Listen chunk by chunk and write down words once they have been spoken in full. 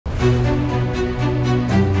The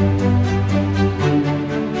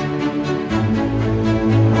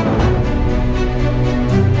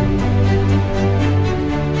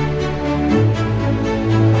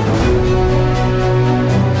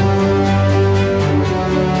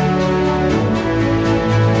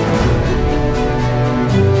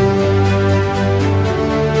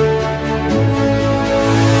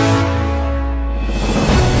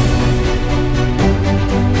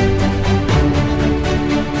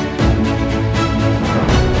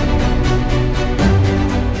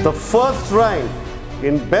first rank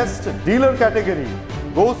in Best Dealer category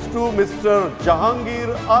goes to Mr. Jahangir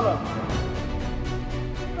Alam.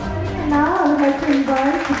 And now I would like to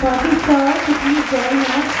invite the party star to please join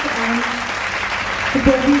us and to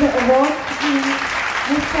present the award to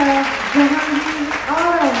Mr. Jahangir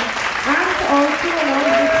Alam, and also along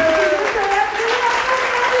with Mr.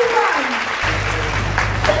 everyone.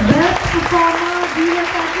 Best performer dealer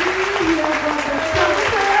category, we have got the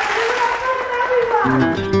Mr. everyone.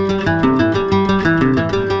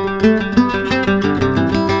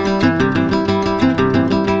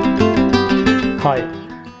 Hi,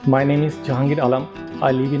 my name is Jahangir Alam.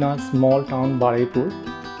 I live in a small town, Baraipur.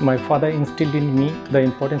 My father instilled in me the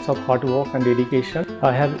importance of hard work and dedication.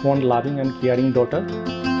 I have one loving and caring daughter.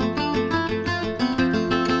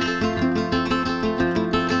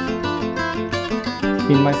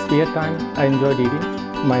 In my spare time, I enjoy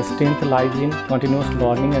reading. My strength lies in continuous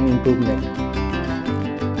learning and improvement.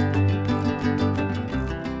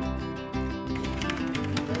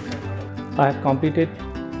 I have completed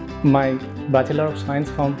my Bachelor of Science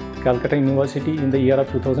from Calcutta University in the year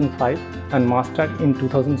of 2005 and Master in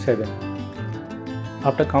 2007.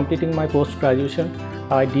 After completing my post-graduation,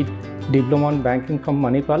 I did Diploma in Banking from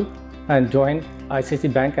Manipal and joined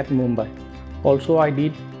ICICI Bank at Mumbai. Also, I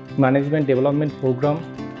did Management Development Program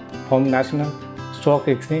from National Stock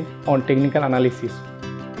Exchange on Technical Analysis.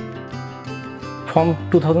 From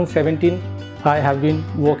 2017, I have been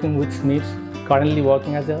working with SMIFS, currently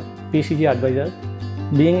working as a PCG advisor.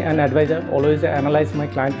 Being an advisor, always analyze my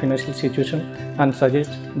client financial situation and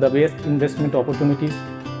suggest the best investment opportunities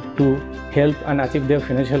to help and achieve their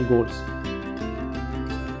financial goals.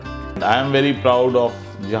 I am very proud of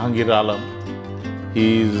Jahangir Alam.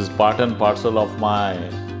 He is part and parcel of my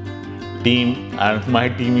team, and my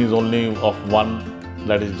team is only of one,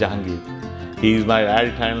 that is Jahangir. He is my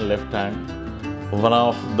right hand, left hand. One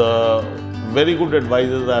of the very good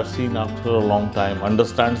advisors I have seen after a long time.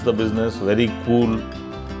 Understands the business, very cool,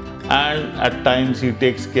 and at times he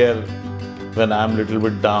takes care when I am little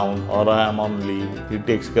bit down or I am on leave. He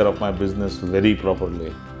takes care of my business very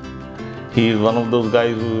properly. He is one of those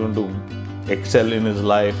guys who is going to excel in his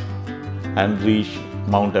life and reach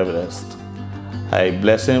Mount Everest. I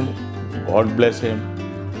bless him, God bless him,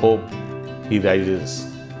 hope he rises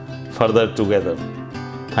further together.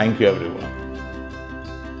 Thank you everyone.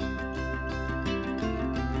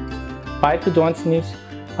 Prior to joining SMIFS,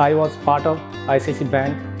 I was part of ICICI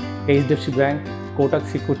Bank, HDFC Bank, Kotak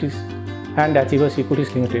Securities and Achiever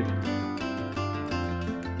Securities Limited.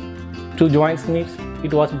 To join SMIFS,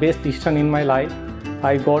 it was best decision in my life.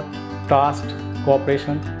 I got trust,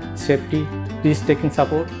 cooperation, safety, risk-taking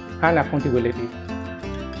support and accountability.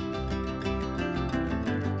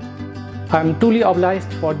 I am truly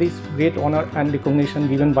obliged for this great honor and recognition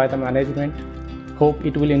given by the management. Hope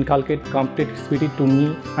it will inculcate complete spirit to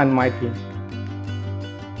me and my team.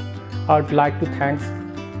 I would like to thank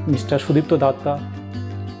Mr. Sudipto Datta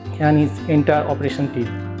and his entire operation team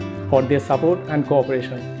for their support and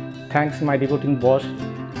cooperation. Thanks my devoting boss,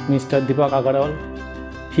 Mr. Deepak Agarwal.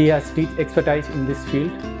 He has rich expertise in this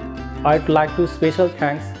field. I would like to special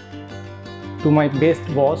thanks to my best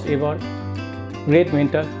boss ever, great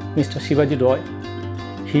mentor, Mr. Shivaji Roy.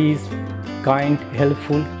 He is kind,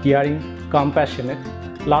 helpful, caring, compassionate.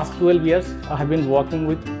 Last 12 years, I have been working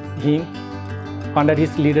with him under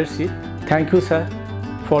his leadership. Thank you, sir,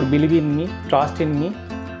 for believing in me, trust in me,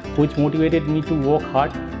 which motivated me to work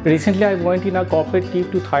hard. Recently, I went in a corporate trip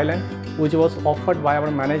to Thailand, which was offered by our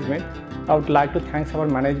management. I would like to thank our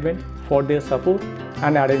management for their support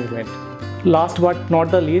and arrangement. Last but not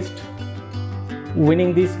the least,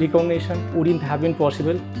 winning this recognition wouldn't have been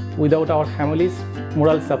possible without our family's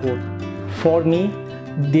moral support. For me,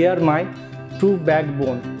 they are my true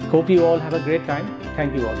backbone. Hope you all have a great time.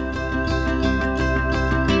 Thank you all.